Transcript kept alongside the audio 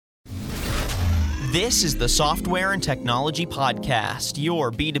This is the Software and Technology Podcast,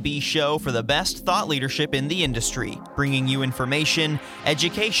 your B2B show for the best thought leadership in the industry, bringing you information,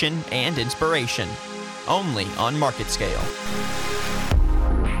 education, and inspiration. Only on MarketScale.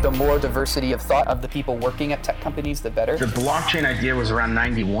 The more diversity of thought of the people working at tech companies, the better. The blockchain idea was around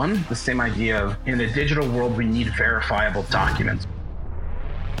 91. The same idea of, in a digital world, we need verifiable documents.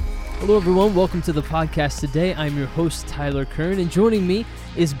 Hello everyone, welcome to the podcast today. I'm your host, Tyler Kern, and joining me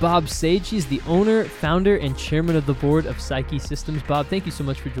is Bob Sage. He's the owner, founder, and chairman of the board of Psyche Systems. Bob, thank you so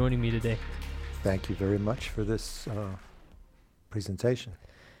much for joining me today. Thank you very much for this presentation.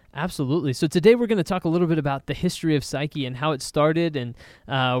 Absolutely. So today we're going to talk a little bit about the history of Psyche and how it started and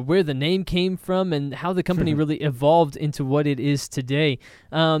where the name came from and how the company really evolved into what it is today.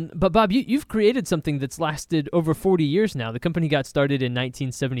 But Bob, you've created something that's lasted over 40 years now. The company got started in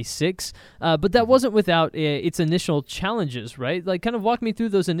 1976, but that wasn't without its initial challenges, right? Like, kind of walk me through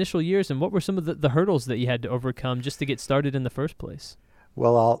those initial years and what were some of the hurdles that you had to overcome just to get started in the first place?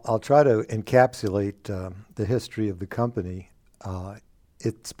 Well, I'll try to encapsulate the history of the company.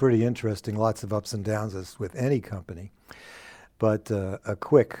 It's pretty interesting, lots of ups and downs as with any company. But a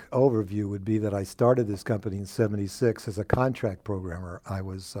quick overview would be that I started this company in '76 as a contract programmer. I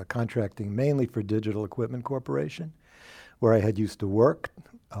was contracting mainly for Digital Equipment Corporation, where I had used to work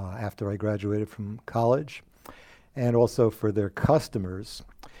after I graduated from college, and also for their customers.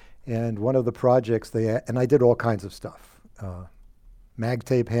 And one of the projects and I did all kinds of stuff, mag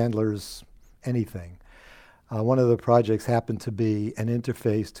tape handlers, anything. One of the projects happened to be an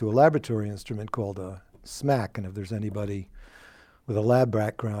interface to a laboratory instrument called a SMAC, and if there's anybody with a lab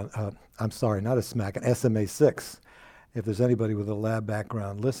background, I'm sorry, not a SMAC, an SMA6. If there's anybody with a lab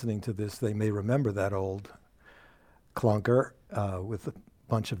background listening to this, they may remember that old clunker with a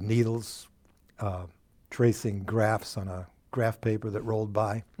bunch of needles tracing graphs on a graph paper that rolled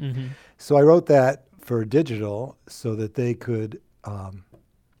by. Mm-hmm. So I wrote that for digital so that they could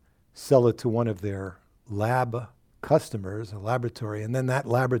sell it to one of their lab customers, a laboratory, and then that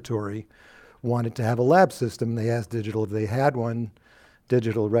laboratory wanted to have a lab system. They asked Digital if they had one.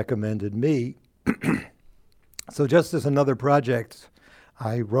 Digital recommended me. So just as another project,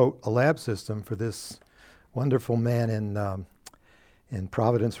 I wrote a lab system for this wonderful man in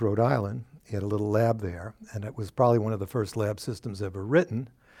Providence, Rhode Island. He had a little lab there, and it was probably one of the first lab systems ever written.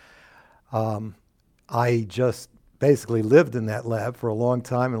 I just basically lived in that lab for a long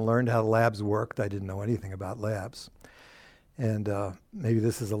time and learned how labs worked. I didn't know anything about labs. And maybe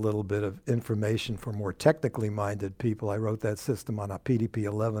this is a little bit of information for more technically minded people. I wrote that system on a PDP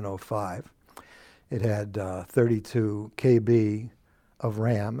 1105. It had 32 KB of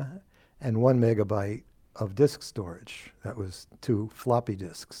RAM and 1 megabyte of disk storage. That was 2 floppy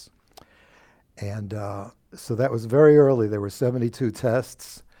disks. And so that was very early. There were 72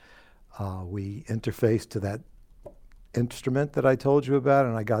 tests. We interfaced to that instrument that I told you about,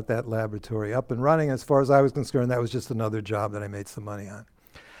 and I got that laboratory up and running. As far as I was concerned, that was just another job that I made some money on.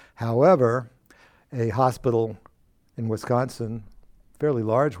 However, a hospital in Wisconsin, fairly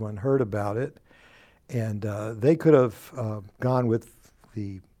large one, heard about it, and they could have gone with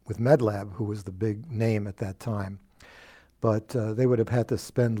MedLab, who was the big name at that time, but they would have had to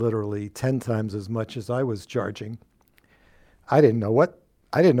spend literally 10 times as much as I was charging. I didn't know what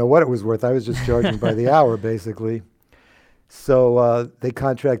it was worth. I was just charging by the hour, basically. So they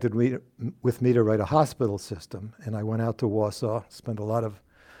contracted with me to write a hospital system, and I went out to Warsaw, spent a lot of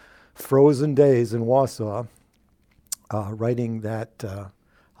frozen days in Warsaw writing that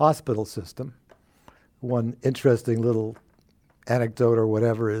hospital system. One interesting little anecdote or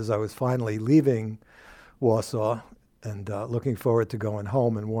whatever is I was finally leaving Warsaw and looking forward to going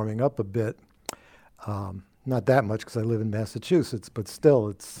home and warming up a bit. Not that much because I live in Massachusetts, but still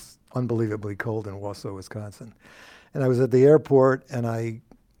it's unbelievably cold in Warsaw, Wisconsin. And I was at the airport, and I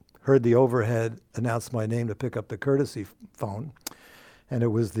heard the overhead announce my name to pick up the courtesy phone. And it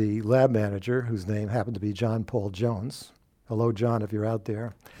was the lab manager, whose name happened to be John Paul Jones. Hello, John, if you're out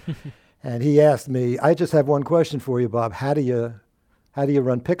there. And he asked me, I just have one question for you, Bob. How do you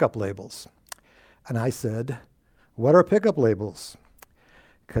run pickup labels? And I said, what are pickup labels?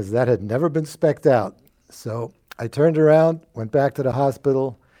 Because that had never been spec'd out. So I turned around, went back to the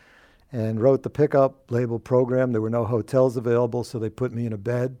hospital, and wrote the pickup label program. There were no hotels available, so they put me in a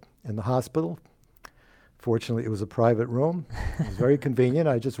bed in the hospital. Fortunately, it was a private room. It was very convenient.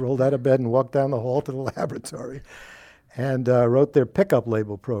 I just rolled out of bed and walked down the hall to the laboratory and wrote their pickup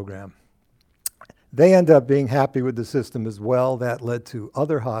label program. They ended up being happy with the system as well. That led to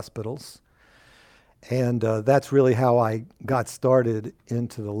other hospitals. And that's really how I got started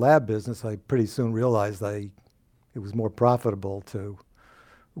into the lab business. I pretty soon realized it was more profitable to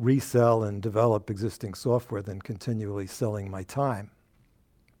resell and develop existing software than continually selling my time.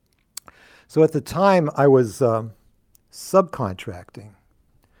 So at the time, I was subcontracting.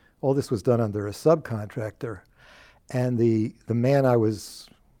 All this was done under a subcontractor. And the man I was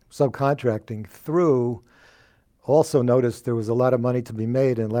subcontracting through also noticed there was a lot of money to be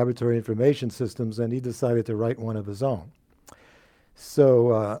made in laboratory information systems, and he decided to write one of his own.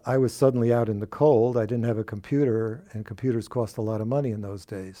 So I was suddenly out in the cold. I didn't have a computer, and computers cost a lot of money in those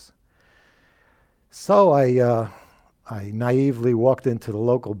days. So I naively walked into the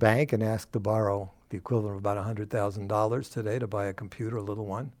local bank and asked to borrow the equivalent of about $100,000 today to buy a computer, a little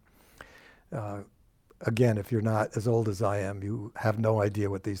one. Again, if you're not as old as I am, you have no idea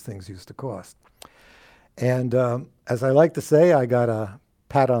what these things used to cost. And as I like to say, I got a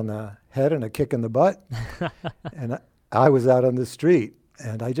pat on the head and a kick in the butt. And I was out on the street,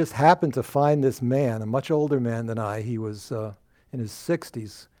 and I just happened to find this man, a much older man than I. He was in his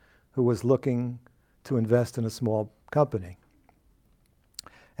 60s, who was looking to invest in a small company.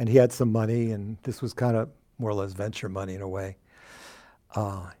 And he had some money, and this was kind of more or less venture money in a way.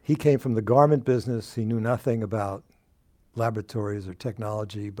 He came from the garment business. He knew nothing about laboratories or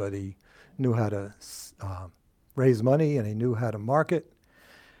technology, but he knew how to raise money, and he knew how to market.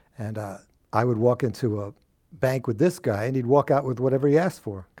 And I would walk into a bank with this guy, and he'd walk out with whatever he asked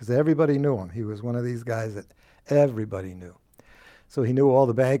for, because everybody knew him. He was one of these guys that everybody knew. So he knew all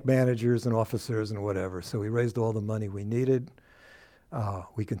the bank managers and officers and whatever. So we raised all the money we needed.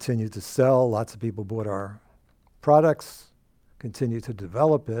 We continued to sell. Lots of people bought our products, continued to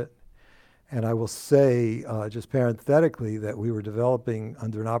develop it. And I will say, just parenthetically, that we were developing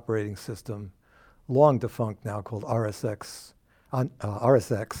under an operating system long defunct now called RSX,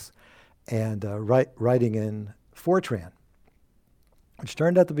 and writing in Fortran, which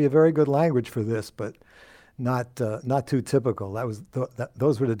turned out to be a very good language for this, but not too typical.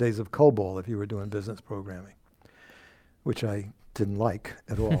 Those were the days of COBOL if you were doing business programming, which I didn't like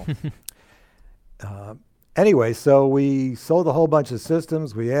at all. Anyway, so we sold a whole bunch of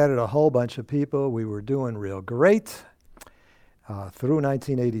systems. We added a whole bunch of people. We were doing real great through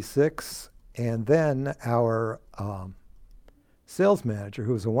 1986. And then our sales manager,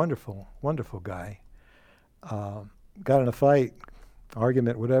 who was a wonderful, wonderful guy, got in a fight,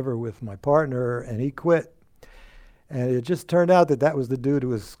 argument, whatever, with my partner, and he quit. And it just turned out that was the dude who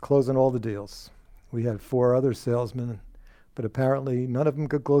was closing all the deals. We had 4 other salesmen, but apparently none of them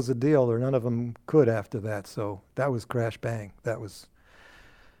could close a deal, or none of them could after that. So that was crash bang. That was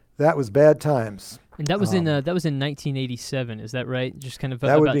bad times. And that was in 1987, is that right? Just kind of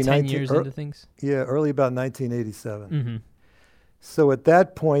about 10 years into things? Yeah, early about 1987. Mm-hmm. So at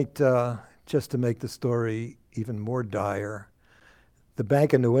that point, just to make the story even more dire, the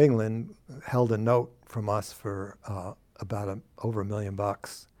Bank of New England held a note from us for about over $1 million.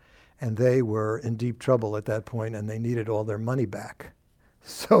 And they were in deep trouble at that point, and they needed all their money back.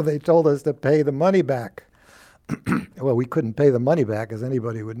 So they told us to pay the money back. Well, we couldn't pay the money back, as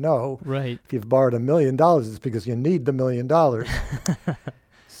anybody would know. Right. If you've borrowed $1 million, it's because you need the $1 million.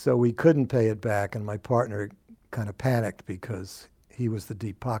 So we couldn't pay it back, and my partner kind of panicked because he was the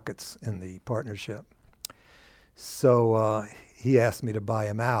deep pockets in the partnership. So he asked me to buy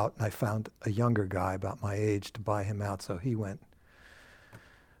him out, and I found a younger guy about my age to buy him out, so he went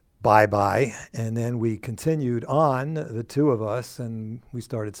bye-bye. And then we continued on, the two of us, and we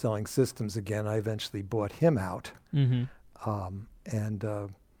started selling systems again. I eventually bought him out. Mm-hmm.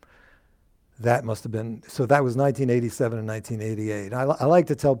 That must have been, so that was 1987 and 1988. I like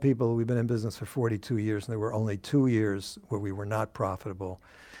to tell people we've been in business for 42 years, and there were only 2 years where we were not profitable,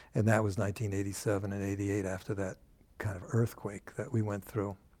 and that was 1987 and 88 after that kind of earthquake that we went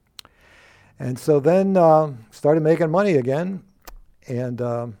through. And so then started making money again, and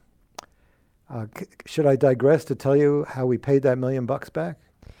should I digress to tell you how we paid that $1 million back?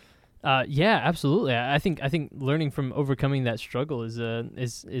 Yeah, absolutely. I think learning from overcoming that struggle is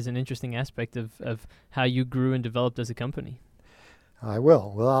an interesting aspect of how you grew and developed as a company. I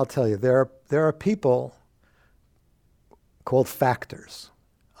will. Well, I'll tell you. There are people called factors.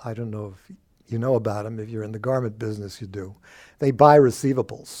 I don't know if you know about them. If you're in the garment business, you do. They buy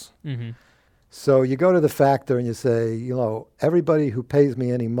receivables. Mm-hmm. So you go to the factor and you say, everybody who pays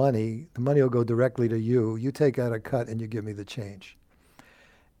me any money, the money will go directly to you. You take out a cut and you give me the change.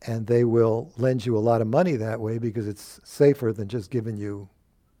 And they will lend you a lot of money that way because it's safer than just giving you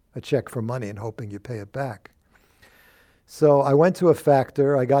a check for money and hoping you pay it back. So I went to a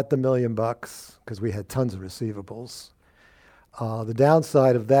factor. I got the $1 million because we had tons of receivables. The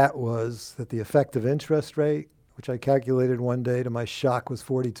downside of that was that the effective interest rate, which I calculated one day to my shock, was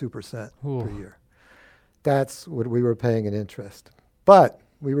 42% per year. That's what we were paying in interest. But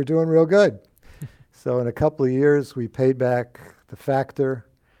we were doing real good. So in a couple of years, we paid back the factor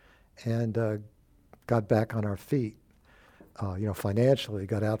and got back on our feet. Financially,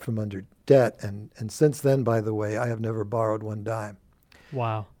 got out from under debt. And since then, by the way, I have never borrowed one dime.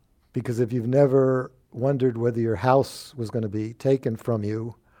 Wow. Because if you've never wondered whether your house was going to be taken from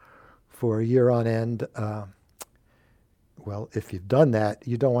you for a year on end, well, if you've done that,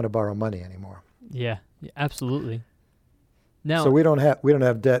 you don't want to borrow money anymore. Yeah, absolutely. Now, so we don't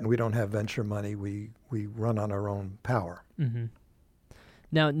have debt and we don't have venture money. We run on our own power. Mm-hmm.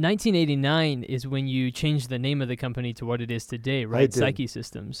 Now, 1989 is when you changed the name of the company to what it is today, right? I did. Psyche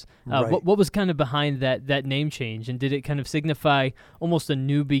Systems. Right. What was kind of behind that name change, and did it kind of signify almost a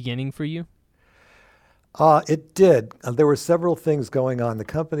new beginning for you? It did. There were several things going on. The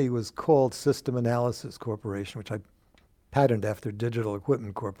company was called System Analysis Corporation, which I patterned after Digital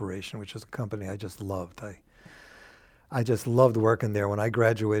Equipment Corporation, which is a company I just loved. I just loved working there. When I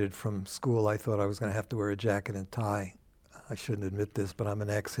graduated from school, I thought I was going to have to wear a jacket and tie. I shouldn't admit this, but I'm an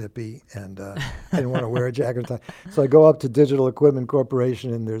ex-hippie, and I didn't want to wear a jacket and tie. So I go up to Digital Equipment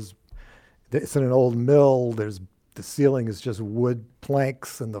Corporation, and it's in an old mill. The ceiling is just wood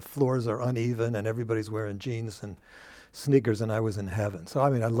planks, and the floors are uneven, and everybody's wearing jeans and sneakers, and I was in heaven. So, I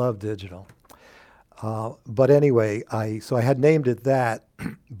love digital. But anyway, so I had named it that,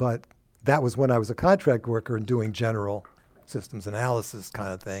 but that was when I was a contract worker and doing general systems analysis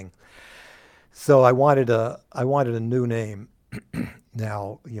kind of thing. So I wanted a new name.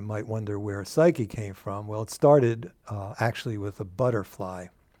 Now, you might wonder where Psyche came from. Well, it started actually with a butterfly.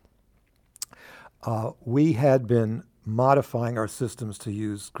 We had been modifying our systems to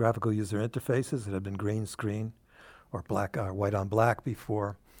use graphical user interfaces that had been green screen or white on black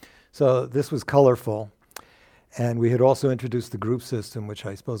before. So this was colorful. And we had also introduced the group system, which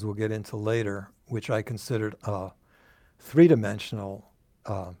I suppose we'll get into later, which I considered a three-dimensional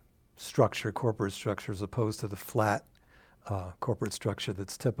structure, corporate structure, as opposed to the flat corporate structure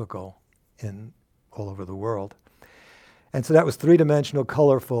that's typical in all over the world. And so that was three-dimensional,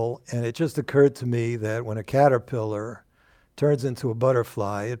 colorful, and it just occurred to me that when a caterpillar turns into a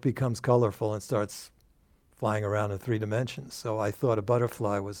butterfly, it becomes colorful and starts flying around in 3 dimensions. So I thought a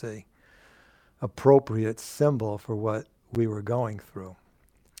butterfly was a appropriate symbol for what we were going through.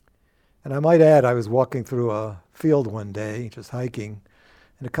 And I might add, I was walking through a field one day, just hiking,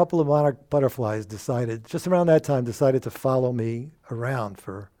 and a couple of monarch butterflies just around that time, decided to follow me around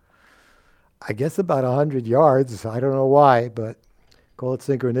for, I guess, about 100 yards. I don't know why, but call it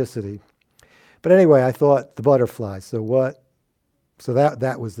synchronicity. But anyway, I thought the butterfly. So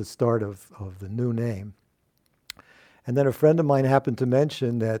that was the start of the new name. And then a friend of mine happened to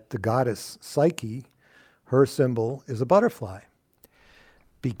mention that the goddess Psyche, her symbol is a butterfly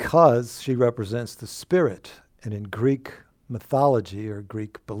because she represents the spirit. And in Greek mythology or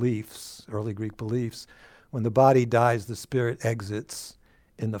Greek beliefs, early Greek beliefs, when the body dies, the spirit exits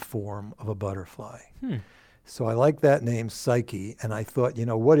in the form of a butterfly. So I like that name, Psyche, and I thought,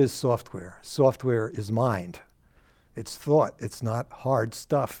 what is software? Software is mind. It's thought. It's not hard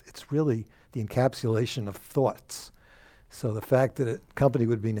stuff. It's really the encapsulation of thoughts. So the fact that a company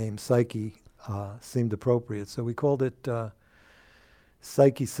would be named Psyche seemed appropriate. So we called it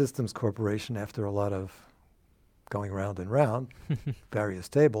Psyche Systems Corporation after a lot of going round and round, various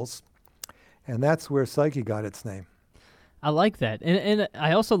tables. And that's where Psyche got its name. I like that. And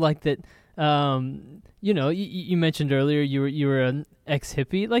I also like that, you mentioned earlier you were an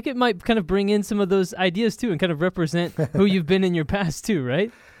ex-hippie. Like, it might kind of bring in some of those ideas, too, and kind of represent who you've been in your past, too,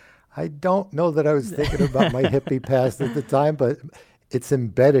 right? I don't know that I was thinking about my hippie past at the time, but it's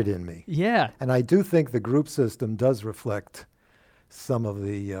embedded in me. Yeah. And I do think the group system does reflect some of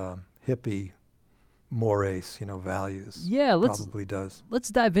the hippie mores, values. Yeah, probably does. Let's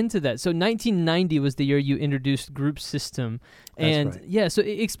dive into that. So 1990 was the year you introduced group system. And That's right. Yeah, so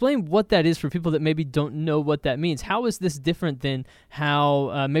explain what that is for people that maybe don't know what that means. How is this different than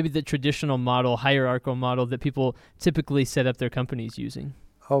how maybe the traditional model, hierarchical model that people typically set up their companies using?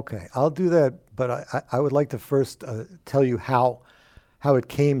 Okay, I'll do that, but I would like to first tell you how it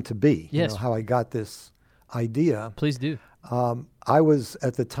came to be. Yes. How I got this idea. Please do. I was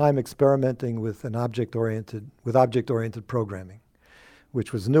at the time experimenting with object-oriented programming,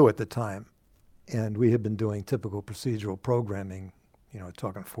 which was new at the time, and we had been doing typical procedural programming,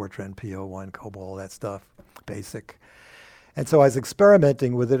 talking Fortran, PO1, COBOL, all that stuff, BASIC. And so I was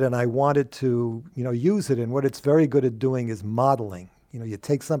experimenting with it, and I wanted to, use it. And what it's very good at doing is modeling. You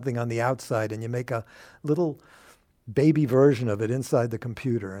take something on the outside and you make a little baby version of it inside the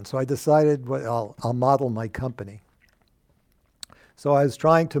computer. And so I decided, well, I'll model my company. So I was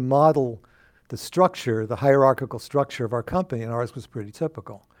trying to model the structure, the hierarchical structure of our company, and ours was pretty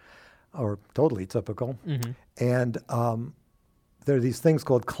typical, or totally typical. And there are these things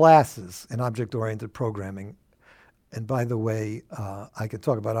called classes in object-oriented programming. And by the way, I could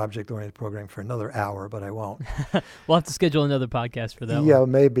talk about object-oriented programming for another hour, but I won't. We'll have to schedule another podcast for that. Yeah,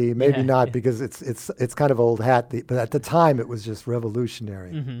 one. maybe not, because it's kind of old hat. But at the time, it was just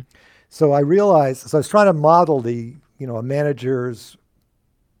revolutionary. So I realized, so I was trying to model a manager's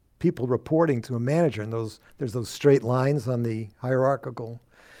people reporting to a manager, and there's those straight lines on the hierarchical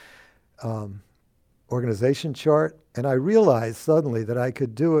organization chart. And I realized suddenly that I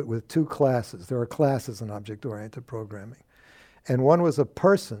could do it with two classes. There are classes in object-oriented programming. And one was a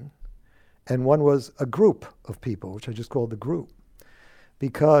person, and one was a group of people, which I just called the group.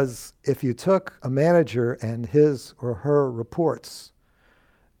 Because if you took a manager and his or her reports,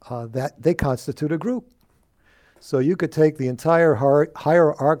 that they constitute a group. So you could take the entire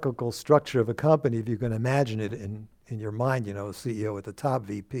hierarchical structure of a company, if you can imagine it in your mind, CEO at the top,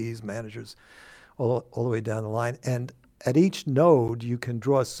 VPs, managers, all the way down the line. And at each node, you can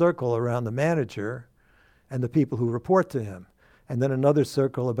draw a circle around the manager and the people who report to him. And then another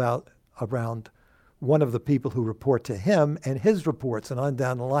circle around one of the people who report to him and his reports, and on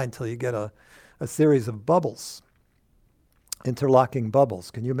down the line until you get a series of bubbles, interlocking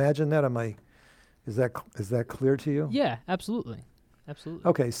bubbles. Can you imagine that? Is that clear to you? Yeah, absolutely. Absolutely.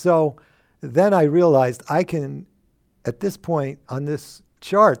 Okay, so then I realized I can, at this point on this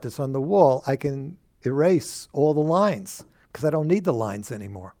chart that's on the wall, I can erase all the lines because I don't need the lines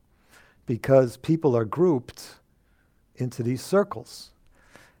anymore, because people are grouped into these circles.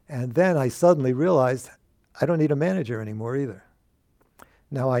 And then I suddenly realized I don't need a manager anymore either.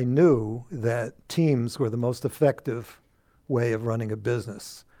 Now I knew that teams were the most effective way of running a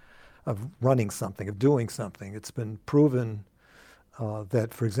business, of running something, of doing something. It's been proven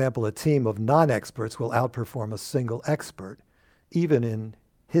that, for example, a team of non-experts will outperform a single expert, even in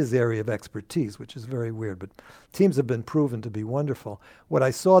his area of expertise, which is very weird. But teams have been proven to be wonderful. What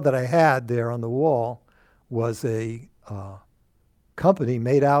I saw that I had there on the wall was a company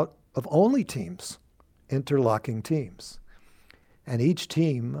made out of only teams, interlocking teams. And each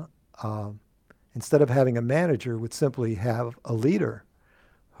team, instead of having a manager, would simply have a leader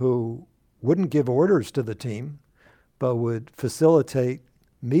who wouldn't give orders to the team, but would facilitate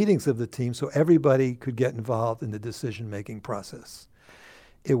meetings of the team so everybody could get involved in the decision-making process.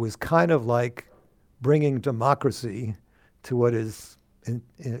 It was kind of like bringing democracy to what is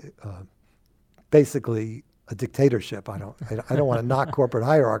basically a dictatorship. I don't want to knock corporate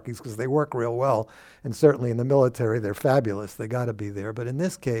hierarchies because they work real well, and certainly in the military they're fabulous. They got to be there. But in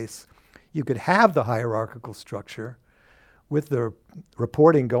this case, you could have the hierarchical structure with the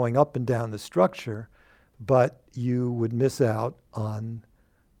reporting going up and down the structure, but you would miss out on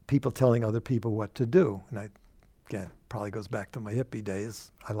people telling other people what to do. And again, probably goes back to my hippie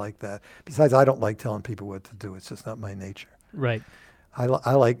days. I like that. Besides, I don't like telling people what to do. It's just not my nature. Right. I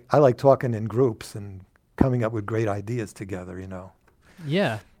like talking in groups and coming up with great ideas together,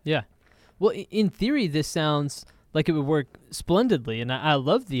 Yeah, yeah. Well, in theory, this sounds like it would work splendidly, and I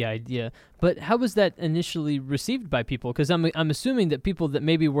love the idea. But how was that initially received by people? Because I'm assuming that people that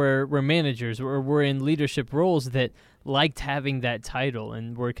maybe were managers or were in leadership roles that liked having that title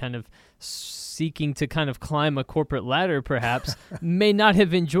and were kind of seeking to kind of climb a corporate ladder, perhaps, may not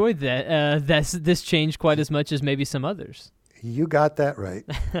have enjoyed that this change quite as much as maybe some others. You got that right.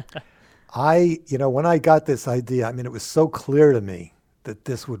 When I got this idea, it was so clear to me that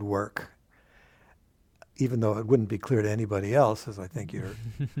this would work, even though it wouldn't be clear to anybody else, as I think you're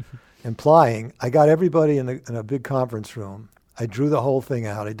implying. I got everybody in a big conference room. I drew the whole thing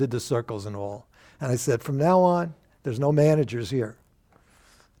out. I did the circles and all. And I said, from now on, there's no managers here,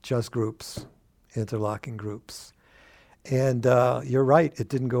 just groups, interlocking groups. And you're right, it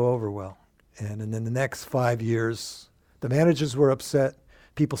didn't go over well. And in the next 5 years, the managers were upset.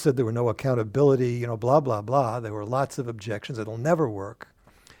 People said there were no accountability, blah, blah, blah. There were lots of objections. It'll never work.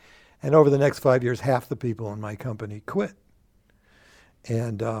 And over the next 5 years, half the people in my company quit.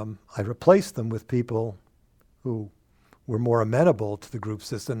 And I replaced them with people who were more amenable to the group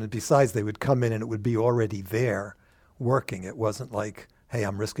system. And besides, they would come in and it would be already there working. It wasn't like, hey,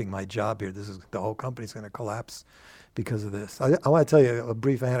 I'm risking my job here. The whole company's going to collapse because of this. I want to tell you a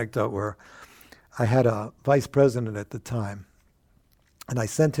brief anecdote where I had a vice president at the time, and I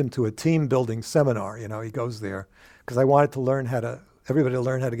sent him to a team building seminar. He goes there because I wanted everybody to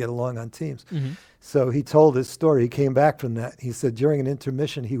learn how to get along on teams. Mm-hmm. So he told this story. He came back from that. He said during an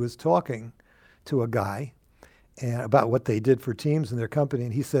intermission, he was talking to a guy about what they did for teams in their company.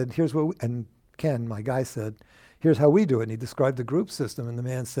 And he said, and Ken, my guy, said, here's how we do it. And he described the group system. And the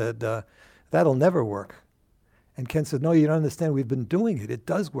man said, that'll never work. And Ken said, no, you don't understand. We've been doing it. It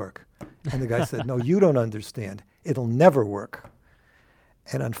does work. And the guy said, no, you don't understand. It'll never work.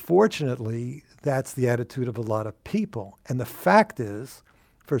 And unfortunately, that's the attitude of a lot of people. And the fact is,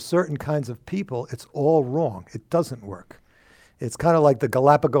 for certain kinds of people, it's all wrong. It doesn't work. It's kind of like the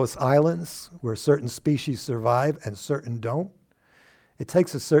Galapagos Islands, where certain species survive and certain don't. It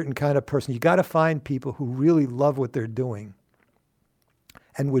takes a certain kind of person. You got to find people who really love what they're doing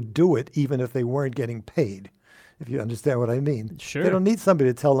and would do it even if they weren't getting paid, if you understand what I mean. Sure. They don't need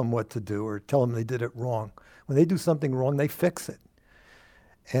somebody to tell them what to do or tell them they did it wrong. When they do something wrong, they fix it.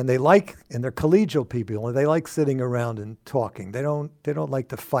 And they're collegial people, and they like sitting around and talking. They don't like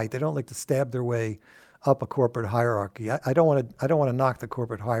to fight. They don't like to stab their way up a corporate hierarchy. I don't want to knock the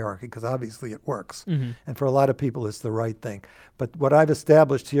corporate hierarchy, because obviously it works. Mm-hmm. And for a lot of people, it's the right thing. But what I've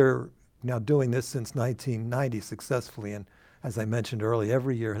established here, now doing this since 1990 successfully, and as I mentioned earlier,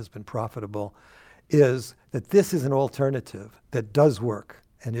 every year has been profitable, is that this is an alternative that does work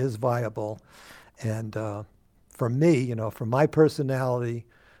and is viable. And for me, for my personality,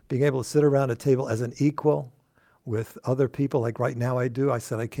 being able to sit around a table as an equal with other people, like right now I do. I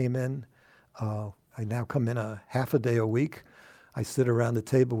said I came in, I now come in a half a day a week. I sit around the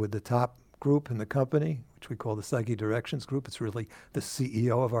table with the top group in the company, which we call the Psyche Directions Group. It's really the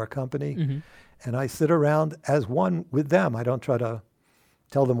CEO of our company. Mm-hmm. And I sit around as one with them. I don't try to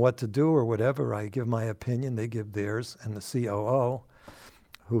tell them what to do or whatever. I give my opinion, they give theirs, and the COO,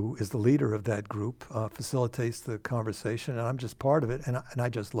 who is the leader of that group, facilitates the conversation, and I'm just part of it, and I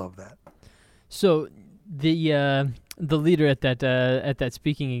just love that. So the leader at that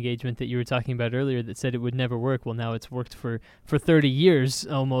speaking engagement that you were talking about earlier that said it would never work, well, now it's worked for 30 years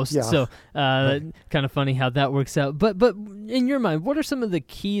almost. Yeah. So right. Kind of funny how that works out. But in your mind, what are some of the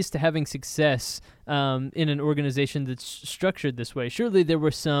keys to having success in an organization that's structured this way? Surely there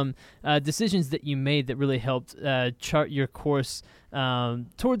were some decisions that you made that really helped chart your course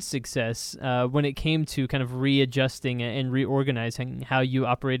towards success when it came to kind of readjusting and reorganizing how you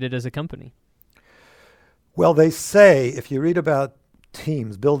operated as a company. Well, they say, if you read about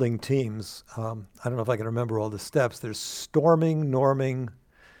teams, building teams, I don't know if I can remember all the steps. There's there's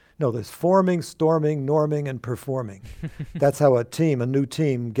forming, storming, norming, and performing. That's how a new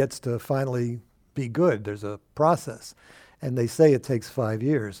team gets to finally be good. There's a process. And they say it takes 5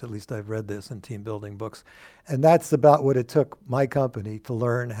 years. At least I've read this in team building books. And that's about what it took my company to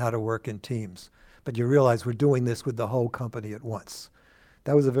learn how to work in teams. But you realize we're doing this with the whole company at once.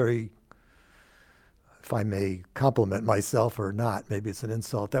 That was a very, if I may compliment myself or not, maybe it's an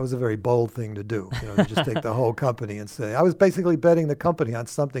insult, that was a very bold thing to do, to just take the whole company and say, I was basically betting the company on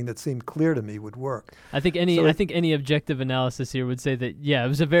something that seemed clear to me would work. I think any objective analysis here would say that, yeah, it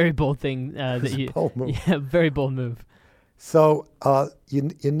was a very bold thing. Bold move. Yeah, very bold move. So you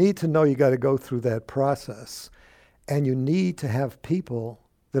need to know you got to go through that process, and you need to have people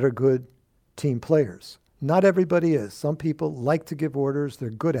that are good team players. Not everybody is. Some people like to give orders. They're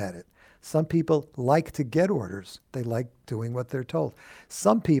good at it. Some people like to get orders. They like doing what they're told.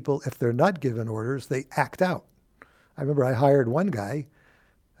 Some people, if they're not given orders, they act out. I remember I hired one guy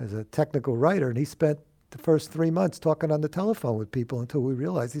as a technical writer, and he spent the first 3 months talking on the telephone with people until we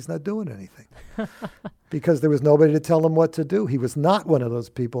realized he's not doing anything because there was nobody to tell him what to do. He was not one of those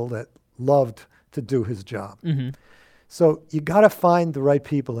people that loved to do his job. Mm-hmm. So you got to find the right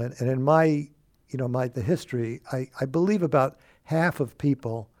people. And in the history, I believe about half of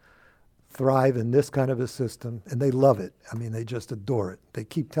people thrive in this kind of a system, and they love it. I mean, they just adore it. They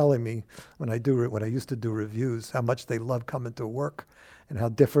keep telling me when I used to do reviews, how much they love coming to work and how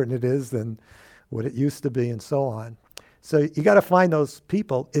different it is than what it used to be and so on. So you got to find those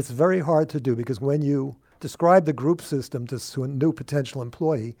people. It's very hard to do because when you describe the group system to a new potential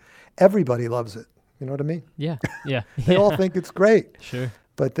employee, everybody loves it. You know what I mean? Yeah. They all think it's great. Sure.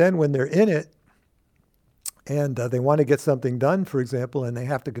 But then when they're in it, and they want to get something done, for example, and they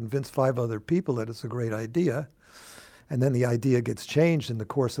have to convince 5 other people that it's a great idea, and then the idea gets changed in the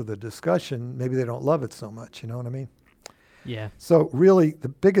course of the discussion, maybe they don't love it so much, you know what I mean? Yeah. So really, the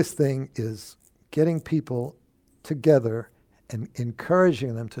biggest thing is getting people together and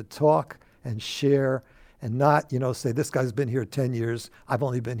encouraging them to talk and share and not, say, this guy's been here 10 years, I've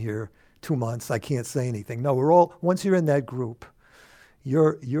only been here 2 months, I can't say anything. No, once you're in that group,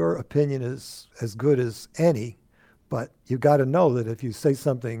 your opinion is as good as any, but you got to know that if you say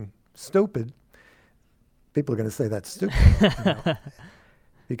something stupid, people are going to say that's stupid.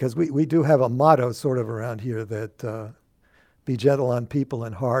 Because we do have a motto sort of around here that be gentle on people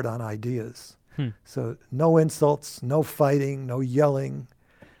and hard on ideas. So no insults, no fighting, no yelling,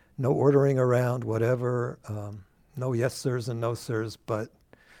 no ordering around, whatever, no yes sirs and no sirs, but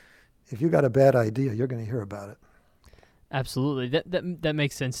if you got a bad idea, you're going to hear about it. Absolutely. That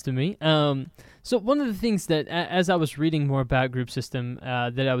makes sense to me. So one of the things that, as I was reading more about group system,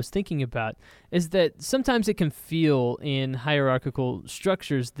 that I was thinking about is that sometimes it can feel in hierarchical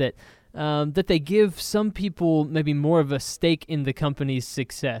structures that that they give some people maybe more of a stake in the company's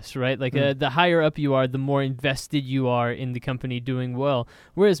success, right? Like the higher up you are, the more invested you are in the company doing well.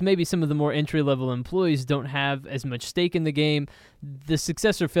 Whereas maybe some of the more entry-level employees don't have as much stake in the game. The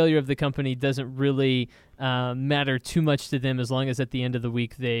success or failure of the company doesn't really matter too much to them as long as at the end of the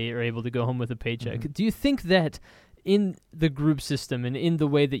week they are able to go home with a paycheck. Mm-hmm. Do you think that in the group system and in the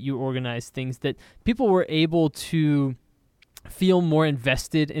way that you organize things, that people were able to feel more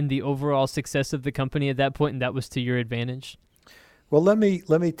invested in the overall success of the company at that point, and that was to your advantage? Well, let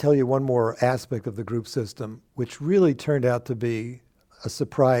me tell you one more aspect of the group system, which really turned out to be a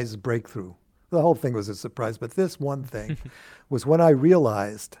surprise breakthrough. The whole thing was a surprise, but this one thing was when I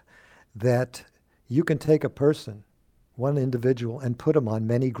realized that you can take a person, one individual, and put him on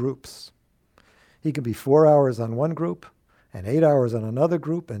many groups. He can be 4 hours on one group, and 8 hours on another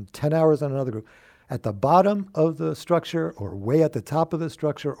group, and 10 hours on another group. At the bottom of the structure or way at the top of the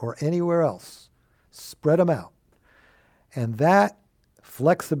structure or anywhere else, spread them out. And that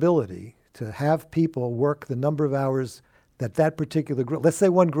flexibility to have people work the number of hours that particular group, let's say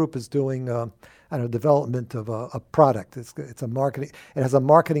one group is doing development of a product. It's a marketing, it has a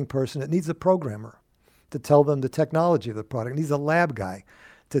marketing person. It needs a programmer to tell them the technology of the product. It needs a lab guy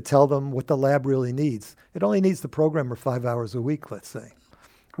to tell them what the lab really needs. It only needs the programmer 5 hours a week, let's say.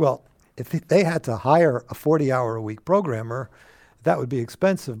 Well, if they had to hire a 40-hour-a-week programmer, that would be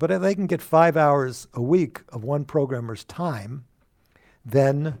expensive. But if they can get 5 hours a week of one programmer's time,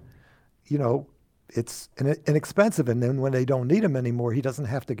 then, it's inexpensive. And then when they don't need him anymore, he doesn't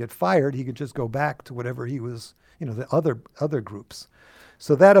have to get fired. He could just go back to whatever he was, the other groups.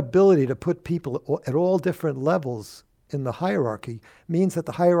 So that ability to put people at all different levels in the hierarchy means that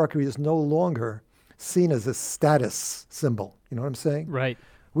the hierarchy is no longer seen as a status symbol. You know what I'm saying? Right.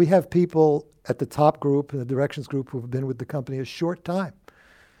 We have people at the top group and the directions group who have been with the company a short time,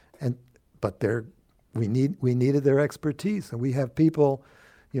 but we needed their expertise, and we have people,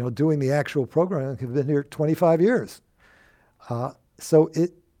 doing the actual programming who've been here 25 years. So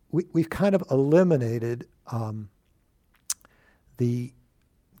we've kind of eliminated the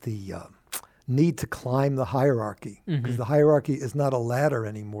need to climb the hierarchy, because the hierarchy is not a ladder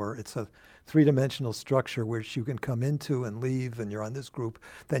anymore. It's a three-dimensional structure which you can come into and leave, and you're on this group,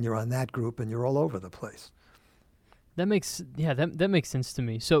 then you're on that group, and you're all over the place. That makes sense to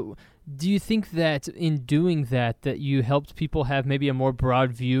me. So do you think that in doing that you helped people have maybe a more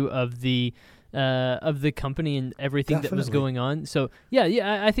broad view of the company and everything Definitely. that was going on? So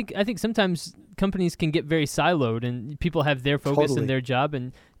I think sometimes companies can get very siloed and people have their focus Totally. and their job,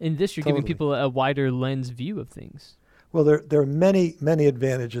 and in this you're giving people a wider lens view of things. Well, there are many, many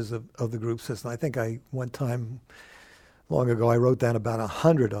advantages of the group system. I think one time long ago I wrote down about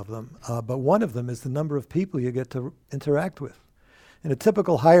 100 of them, but one of them is the number of people you get to interact with. In a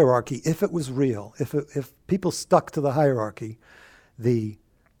typical hierarchy, if it was real, if people stuck to the hierarchy, the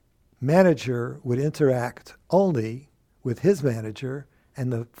manager would interact only with his manager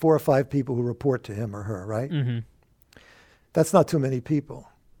and the 4 or 5 people who report to him or her, right? Mm-hmm. That's not too many people.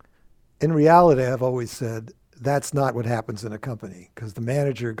 In reality, I've always said, that's not what happens in a company, because the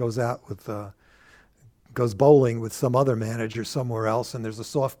manager goes out goes bowling with some other manager somewhere else, and there's a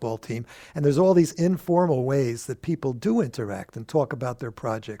softball team, and there's all these informal ways that people do interact and talk about their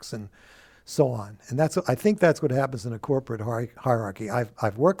projects and so on. And I think that's what happens in a corporate hierarchy.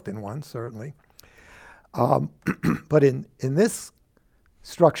 I've worked in one, certainly. But in this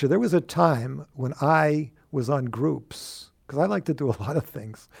structure, there was a time when I was on groups, because I like to do a lot of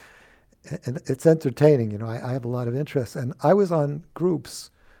things. And it's entertaining, I have a lot of interest. And I was on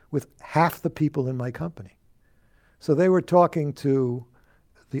groups with half the people in my company. So they were talking to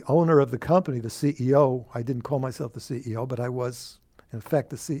the owner of the company, the CEO. I didn't call myself the CEO, but I was, in effect,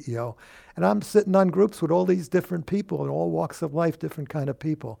 the CEO. And I'm sitting on groups with all these different people in all walks of life, different kind of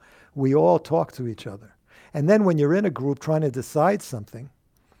people. We all talk to each other. And then when you're in a group trying to decide something,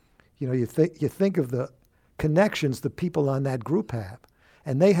 you think of the connections the people on that group have.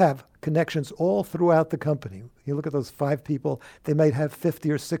 And they have connections all throughout the company. You look at those 5 people, they might have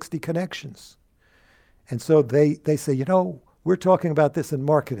 50 or 60 connections. And so they say, we're talking about this in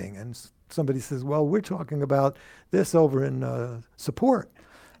marketing. And somebody says, well, we're talking about this over in support.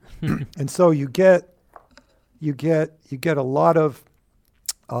 And so you get a lot of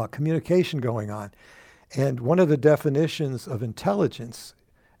communication going on. And one of the definitions of intelligence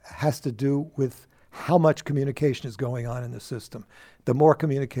has to do with how much communication is going on in the system. The more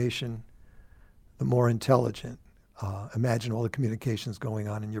communication, the more intelligent. Imagine all the communications going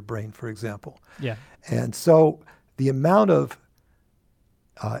on in your brain, for example. Yeah. And so the amount of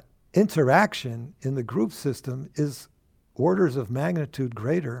interaction in the group system is orders of magnitude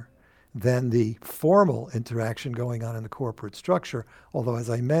greater than the formal interaction going on in the corporate structure. Although, as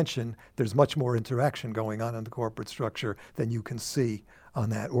I mentioned, there's much more interaction going on in the corporate structure than you can see on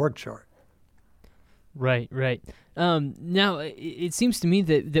that org chart. Right. Now, it seems to me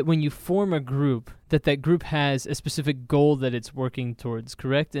that when you form a group, that group has a specific goal that it's working towards,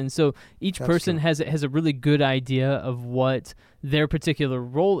 correct? And so each That's person true. has a really good idea of what their particular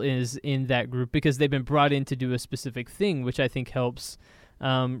role is in that group because they've been brought in to do a specific thing, which I think helps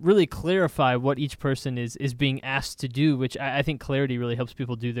really clarify what each person is being asked to do, which I think clarity really helps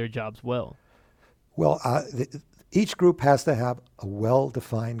people do their jobs well. Well, each group has to have a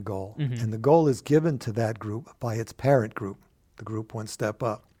well-defined goal, and the goal is given to that group by its parent group, the group one step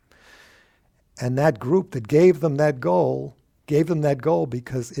up. And that group that gave them that goal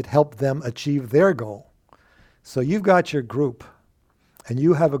because it helped them achieve their goal. So you've got your group, and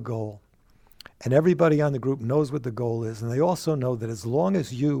you have a goal, and everybody on the group knows what the goal is, and they also know that as long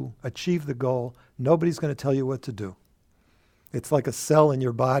as you achieve the goal, nobody's going to tell you what to do. It's like a cell in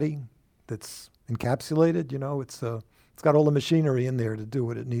your body that's encapsulated, it's got all the machinery in there to do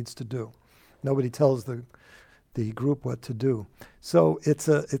what it needs to do. Nobody tells the group what to do. So it's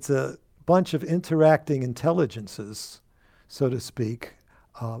a bunch of interacting intelligences, so to speak,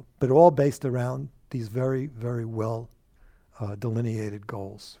 but all based around these very, very well delineated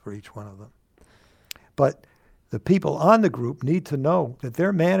goals for each one of them. But the people on the group need to know that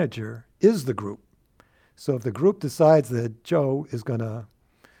their manager is the group. So if the group decides that Joe is going to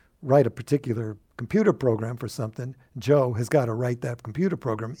write a particular computer program for something, Joe has got to write that computer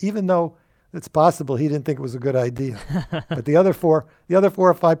program, even though it's possible he didn't think it was a good idea. But the other four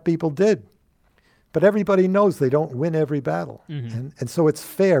or five people did. But everybody knows they don't win every battle. And so it's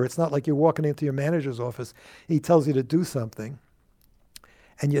fair. It's not like you're walking into your manager's office, he tells you to do something,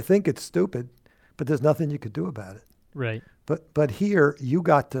 and you think it's stupid, but there's nothing you could do about it. Right. But here, you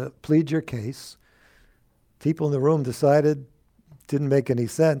got to plead your case. People in the room decided didn't make any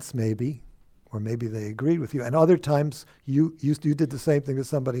sense, maybe, or maybe they agreed with you. And other times, you did the same thing to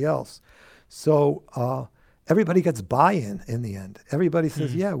somebody else. So everybody gets buy-in in the end. Everybody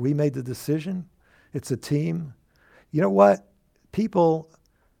says, yeah, we made the decision. It's a team. You know what? People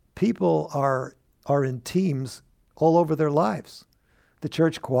are in teams all over their lives. The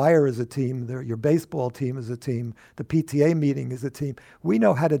church choir is a team. Your baseball team is a team. The PTA meeting is a team. We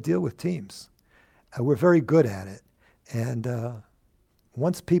know how to deal with teams. We're very good at it. And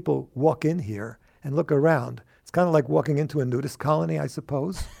once people walk in here and look around, it's kind of like walking into a nudist colony, I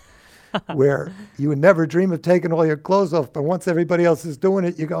suppose, where you would never dream of taking all your clothes off. But once everybody else is doing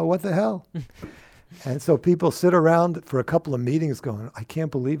it, you go, what the hell? And so people sit around for a couple of meetings going, I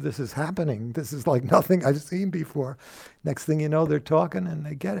can't believe this is happening. This is like nothing I've seen before. Next thing you know, they're talking and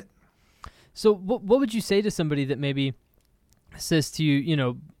they get it. So what would you say to somebody that maybe says to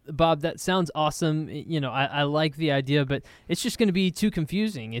you, Bob, that sounds awesome. I like the idea, but it's just going to be too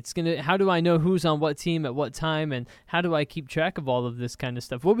confusing. How do I know who's on what team at what time, and how do I keep track of all of this kind of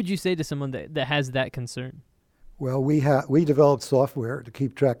stuff? What would you say to someone that has that concern? Well, we developed software to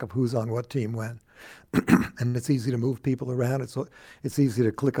keep track of who's on what team when. And it's easy to move people around. It's easy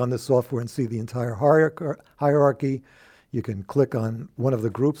to click on the software and see the entire hierarchy. You can click on one of the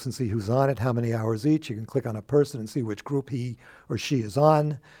groups and see who's on it, how many hours each. You can click on a person and see which group he or she is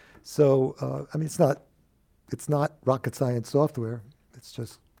on. So, it's not rocket science software. It's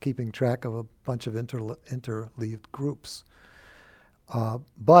just keeping track of a bunch of interleaved groups.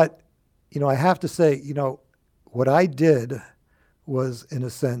 But, I have to say, what I did was, in a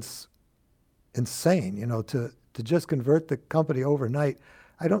sense, insane, to just convert the company overnight.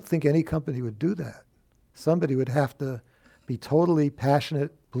 I don't think any company would do that. Somebody would have to be totally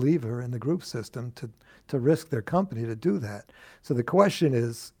passionate believer in the group system to risk their company to do that. So the question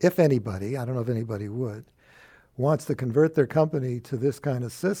is, if anybody, I don't know if anybody would, wants to convert their company to this kind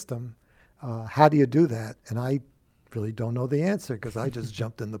of system, how do you do that? And I really don't know the answer because I just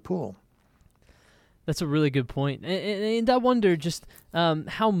jumped in the pool. That's a really good point. And I wonder just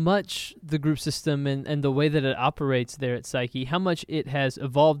how much the group system and the way that it operates there at Psyche, how much it has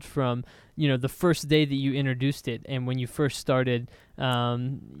evolved from, the first day that you introduced it and when you first started,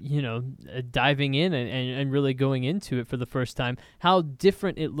 diving in and really going into it for the first time, how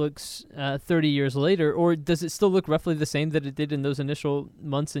different it looks 30 years later, or does it still look roughly the same that it did in those initial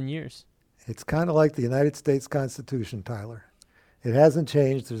months and years? It's kind of like the United States Constitution, Tyler. It hasn't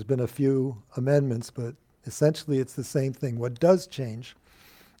changed. There's been a few amendments, but essentially it's the same thing. What does change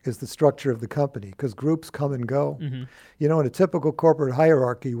is the structure of the company, because groups come and go. Mm-hmm. You know, in a typical corporate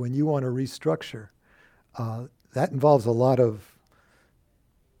hierarchy, when you want to restructure, that involves a lot of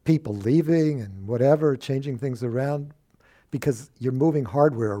people leaving and whatever, changing things around, because you're moving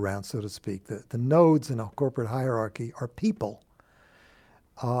hardware around, so to speak. The nodes in a corporate hierarchy are people.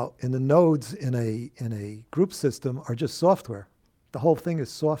 And the nodes in a group system are just software. The whole thing is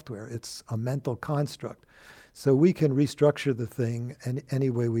software. It's a mental construct. So we can restructure the thing any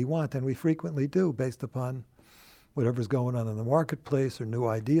way we want, and we frequently do based upon whatever's going on in the marketplace or new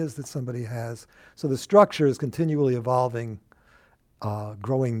ideas that somebody has. So the structure is continually evolving,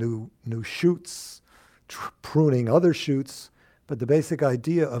 growing new shoots, pruning other shoots, but the basic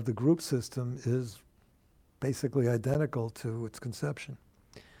idea of the group system is basically identical to its conception.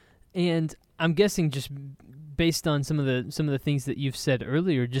 And I'm guessing, just based on some of the things that you've said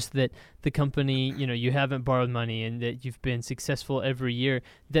earlier, just that the company, you haven't borrowed money and that you've been successful every year,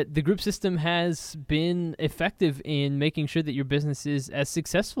 that the group system has been effective in making sure that your business is as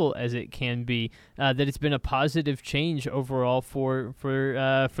successful as it can be, that it's been a positive change overall for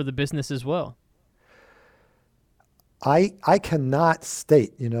the business as well. I cannot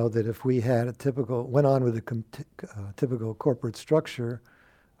state, that if we had went on with a typical corporate structure,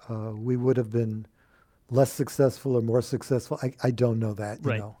 we would have been less successful or more successful. I don't know that,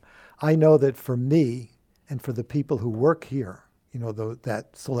 Right. I know that for me and for the people who work here, that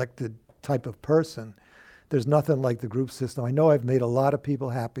selected type of person, there's nothing like the group system. I know I've made a lot of people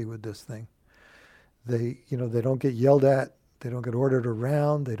happy with this thing. They don't get yelled at. They don't get ordered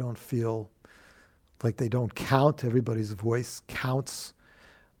around. They don't feel like they don't count. Everybody's voice counts.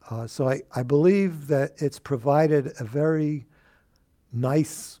 So I believe that it's provided a very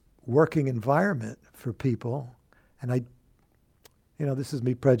nice working environment for people. And this is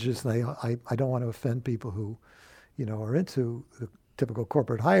me prejudiced, and I don't want to offend people who, are into the typical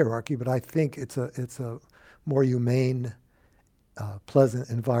corporate hierarchy, but I think it's a more humane, pleasant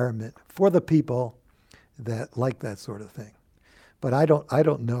environment for the people that like that sort of thing. But I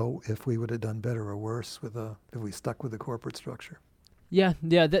don't know if we would have done better or worse if we stuck with the corporate structure. Yeah,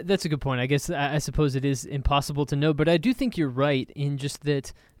 that's a good point. I guess I suppose it is impossible to know, but I do think you're right in just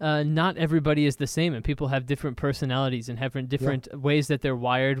that not everybody is the same, and people have different personalities and have different ways that they're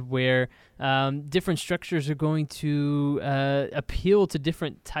wired, where different structures are going to appeal to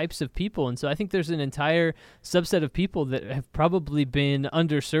different types of people. And so I think there's an entire subset of people that have probably been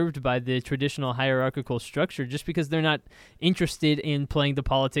underserved by the traditional hierarchical structure, just because they're not interested in playing the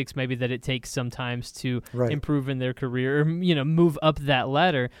politics maybe that it takes sometimes to improve in their career, or move up that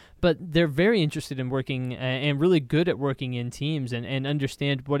ladder, but they're very interested in working and really good at working in teams and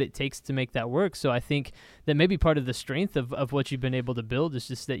understand what it takes to make that work. So I think that maybe part of the strength of what you've been able to build is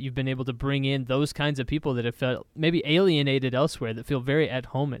just that you've been able to bring in those kinds of people that have felt maybe alienated elsewhere, that feel very at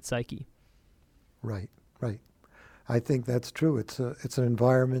home at Psyche. Right. I think that's true. It's an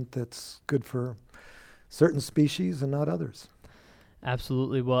environment that's good for certain species and not others.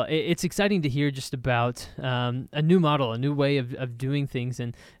 Absolutely. Well, it's exciting to hear just about a new model, a new way of doing things,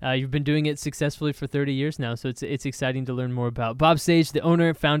 and you've been doing it successfully for 30 years now, so it's exciting to learn more about. Bob Sage, the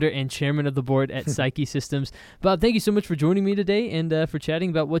owner, founder, and chairman of the board at Psyche Systems. Bob, thank you so much for joining me today and for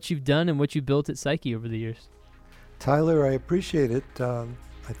chatting about what you've done and what you've built at Psyche over the years. Tyler, I appreciate it.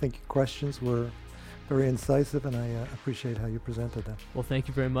 I think your questions were very incisive, and I appreciate how you presented them. Well, thank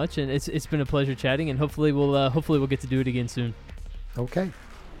you very much, and it's been a pleasure chatting, and hopefully we'll get to do it again soon. Okay.